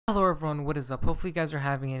Hello everyone, what is up? Hopefully you guys are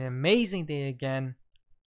having an amazing day again.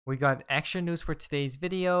 We got extra news for today's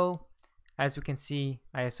video. As you can see,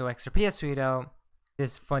 ISO XRP has tweeted out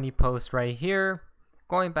this funny post right here.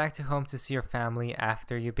 Going back to home to see your family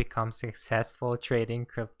after you become successful trading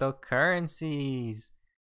cryptocurrencies.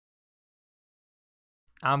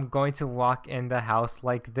 I'm going to walk in the house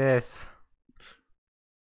like this.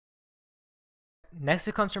 Next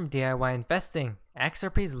it comes from DIY investing.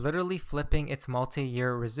 XRP is literally flipping its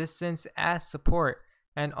multi-year resistance as support,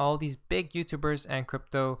 and all these big YouTubers and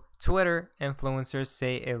crypto Twitter influencers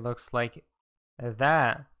say it looks like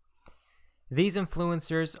that. These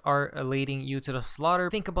influencers are leading you to the slaughter.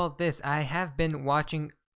 Think about this. I have been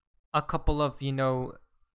watching a couple of,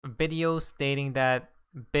 videos stating that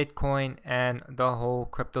Bitcoin and the whole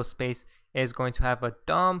crypto space is going to have a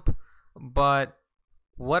dump, but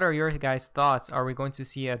what are your guys' thoughts? Are we going to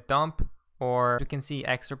see a dump? Or you can see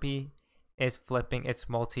XRP is flipping its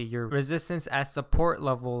multi-year resistance as support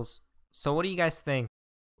levels. So what do you guys think?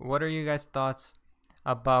 What are you guys' thoughts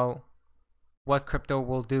about what crypto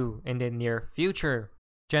will do in the near future?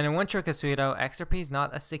 Gen 1 Trick has tweeted out, XRP is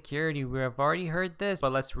not a security. We have already heard this,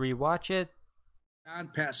 but let's rewatch it. On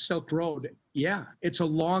past Silk Road, yeah, it's a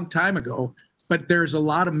long time ago, but there's a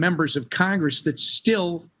lot of members of Congress that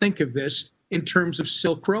still think of this in terms of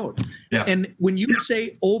Silk Road. Yeah. And when you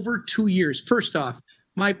say over 2 years, first off,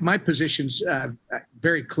 my position's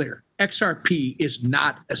very clear. XRP is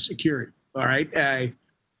not a security, all right?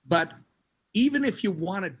 But even if you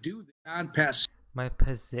want to do the on-pass... My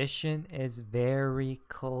position is very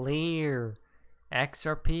clear.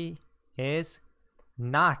 XRP is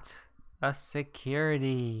not a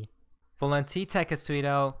security. Volante Tech has tweeted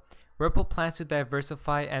out, Ripple plans to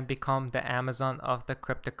diversify and become the Amazon of the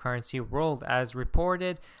cryptocurrency world, as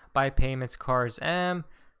reported by Payments Cars M.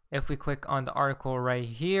 If we click on the article right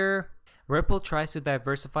here, Ripple tries to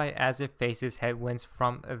diversify as it faces headwinds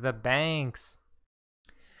from the banks.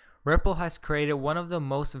 Ripple has created one of the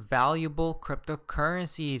most valuable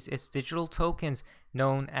cryptocurrencies. Its digital tokens,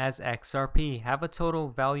 known as XRP, have a total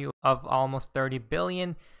value of almost 30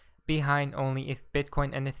 billion behind only Bitcoin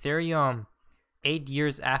and Ethereum. 8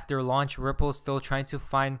 years after launch, Ripple is still trying to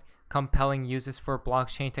find compelling uses for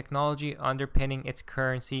blockchain technology underpinning its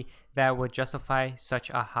currency that would justify such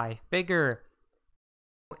a high figure.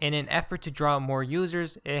 In an effort to draw more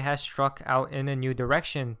users, it has struck out in a new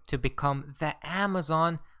direction to become the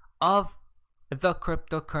Amazon of the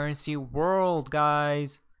cryptocurrency world,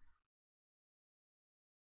 guys.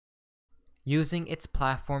 Using its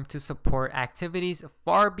platform to support activities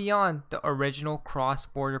far beyond the original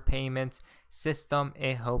cross-border payments system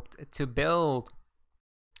it hoped to build.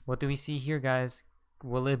 What do we see here, guys?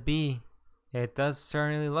 Will it be? It does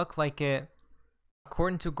certainly look like it.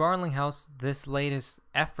 According to Garlinghouse, this latest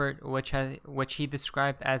effort, which he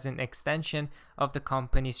described as an extension of the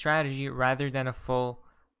company's strategy rather than a full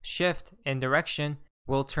shift in direction,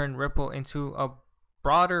 will turn Ripple into a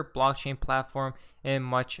broader blockchain platform in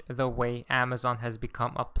much the way Amazon has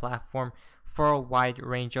become a platform for a wide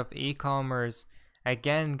range of e-commerce.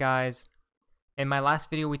 Again, guys, in my last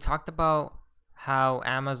video we talked about how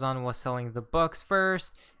Amazon was selling the books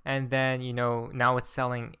first, and then now it's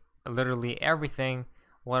selling literally everything.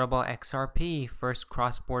 What about XRP? First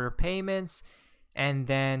cross-border payments, and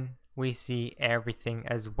then we see everything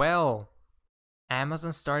as well.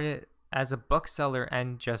 Amazon started as a bookseller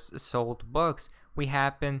and just sold books. We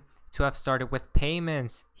happen to have started with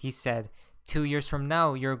payments. He said, 2 years from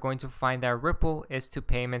now, you're going to find that Ripple is to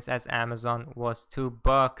payments as Amazon was to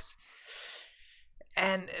books.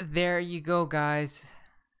 And there you go, guys.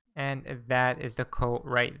 And that is the quote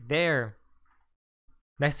right there.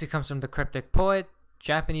 Next, it comes from the Cryptic Poet.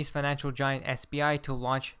 Japanese financial giant SBI to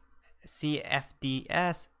launch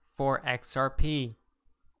CFDs for XRP.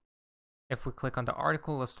 If we click on the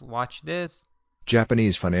article, let's watch this.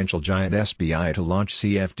 Japanese financial giant SBI to launch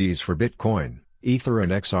CFDs for Bitcoin, Ether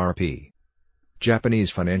and XRP. Japanese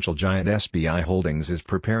financial giant SBI Holdings is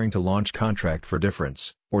preparing to launch Contract for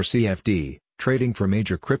Difference, or CFD, trading for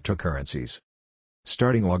major cryptocurrencies.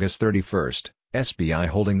 Starting August 31st, SBI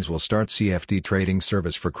Holdings will start CFD trading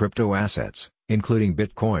service for crypto assets, including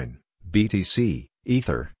Bitcoin, BTC,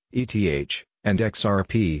 Ether, ETH, and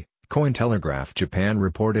XRP, Cointelegraph Japan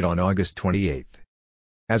reported on August 28.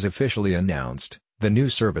 As officially announced, the new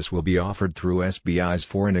service will be offered through SBI's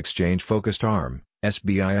foreign exchange-focused arm,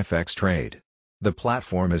 SBI FX Trade. The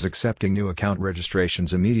platform is accepting new account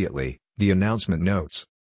registrations immediately, the announcement notes.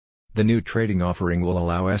 The new trading offering will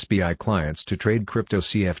allow SBI clients to trade crypto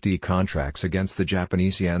CFD contracts against the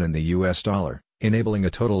Japanese yen and the US dollar, enabling a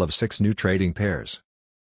total of 6 new trading pairs.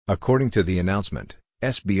 According to the announcement,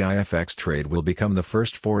 SBI FX Trade will become the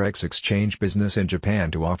first forex exchange business in Japan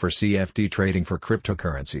to offer CFD trading for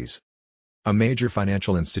cryptocurrencies. A major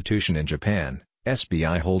financial institution in Japan,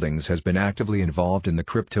 SBI Holdings has been actively involved in the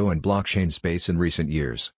crypto and blockchain space in recent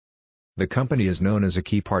years. The company is known as a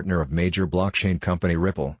key partner of major blockchain company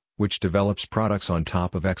Ripple, which develops products on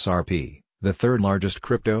top of XRP, the third largest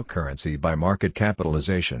cryptocurrency by market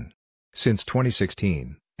capitalization. Since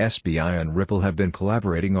 2016, SBI and Ripple have been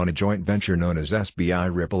collaborating on a joint venture known as SBI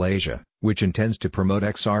Ripple Asia, which intends to promote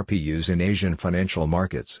XRP use in Asian financial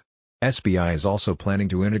markets. SBI is also planning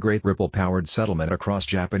to integrate Ripple-powered settlement across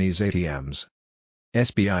Japanese ATMs.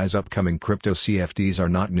 SBI's upcoming crypto CFDs are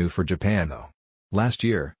not new for Japan though. Last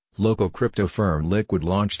year, local crypto firm Liquid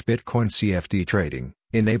launched Bitcoin CFD trading,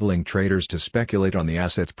 enabling traders to speculate on the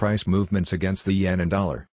asset's price movements against the yen and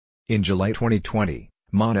dollar. In July 2020,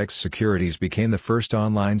 Monex Securities became the first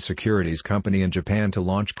online securities company in Japan to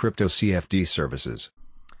launch crypto CFD services.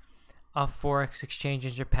 A forex exchange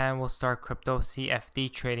in Japan will start crypto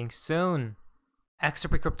CFD trading soon.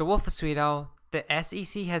 XRP Crypto Wolf is tweeted out, the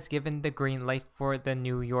SEC has given the green light for the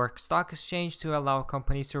New York Stock Exchange to allow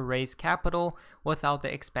companies to raise capital without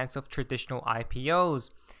the expense of traditional IPOs.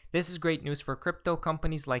 This is great news for crypto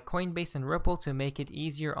companies like Coinbase and Ripple to make it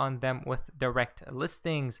easier on them with direct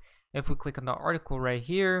listings. If we click on the article right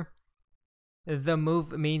here, the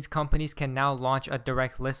move means companies can now launch a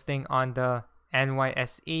direct listing on the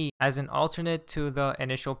NYSE as an alternate to the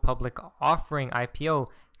initial public offering IPO,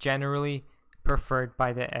 generally preferred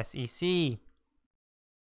by the SEC.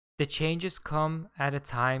 The changes come at a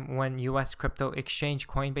time when US crypto exchange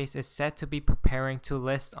Coinbase is set to be preparing to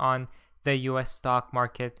list on the US stock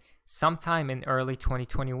market sometime in early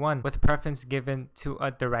 2021, with preference given to a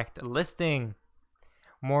direct listing.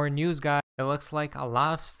 More news, guys. It looks like a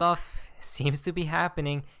lot of stuff seems to be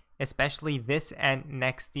happening, especially this and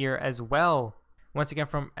next year as well. Once again,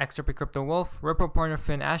 from XRP Crypto Wolf, Ripple partner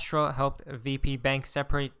FinAstra helped VP Bank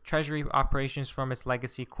separate treasury operations from its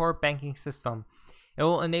legacy core banking system. It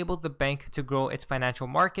will enable the bank to grow its financial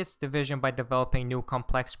markets division by developing new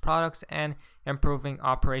complex products and improving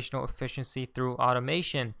operational efficiency through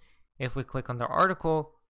automation. If we click on the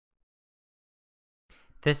article,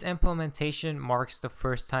 this implementation marks the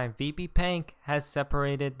first time VP Bank has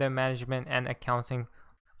separated the management and accounting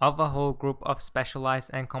of a whole group of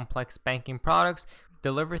specialized and complex banking products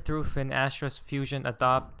delivered through FinAstra's Fusion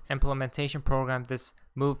Adopt implementation program. This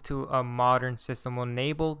move to a modern system will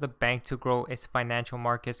enable the bank to grow its financial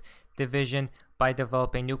markets division by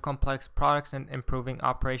developing new complex products and improving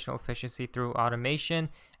operational efficiency through automation,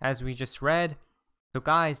 as we just read. So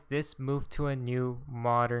guys, this move to a new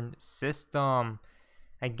modern system.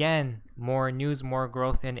 Again, more news, more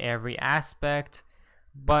growth in every aspect,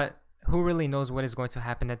 but who really knows what is going to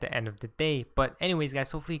happen at the end of the day. But anyways,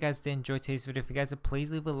 guys, hopefully you guys did enjoy today's video. If you guys did,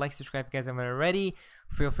 please leave a like, subscribe if you guys haven't already.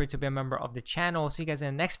 Feel free to be a member of the channel. I'll see you guys in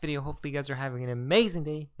the next video. Hopefully you guys are having an amazing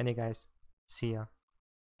day. And you guys, see ya.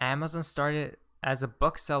 Amazon started as a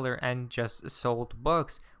bookseller and just sold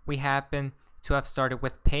books. We happen to have started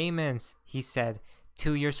with payments, he said.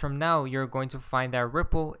 2 years from now, you're going to find that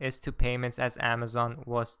Ripple is to payments as Amazon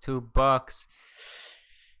was to books.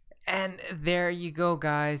 And there you go,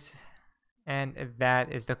 guys. And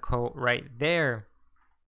that is the quote right there.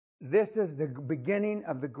 This is the beginning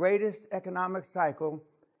of the greatest economic cycle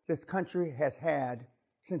this country has had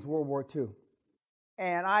since World War II.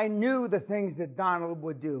 And I knew the things that Donald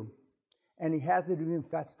would do, and he hasn't even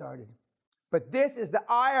got started. But this is the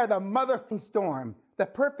eye of the motherfucking storm, the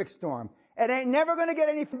perfect storm. It ain't never going to get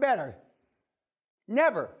any better.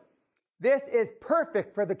 Never. This is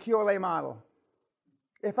perfect for the QLA model.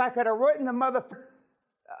 If I could have written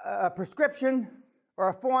a prescription or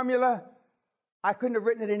a formula, I couldn't have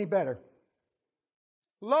written it any better.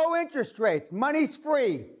 Low interest rates, money's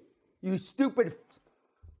free, you stupid.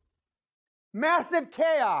 Massive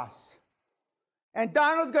chaos. And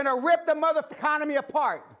Donald's going to rip the mother economy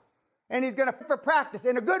apart. And he's going to for practice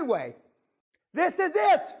in a good way. This is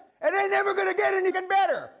it. It ain't never going to get anything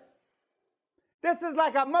better. This is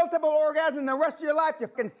like a multiple orgasm the rest of your life, you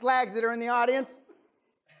fucking slags that are in the audience.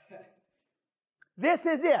 This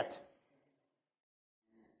is it.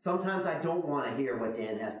 Sometimes I don't want to hear what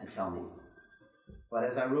Dan has to tell me. But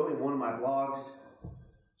as I wrote in one of my blogs,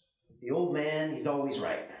 the old man, he's always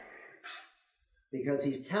right. Because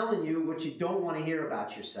he's telling you what you don't want to hear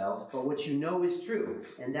about yourself, but what you know is true.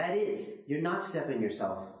 And that is, you're not stepping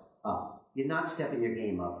yourself up. You're not stepping your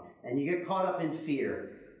game up. And you get caught up in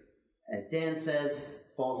fear. As Dan says,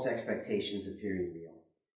 false expectations appearing real.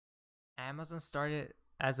 Amazon started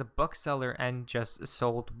as a bookseller and just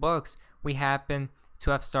sold books. We happen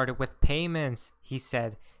to have started with payments, he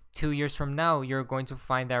said. 2 years from now, you're going to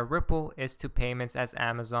find that Ripple is to payments as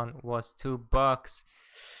Amazon was to bucks.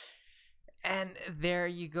 And there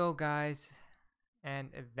you go, guys. And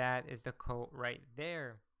that is the quote right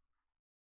there.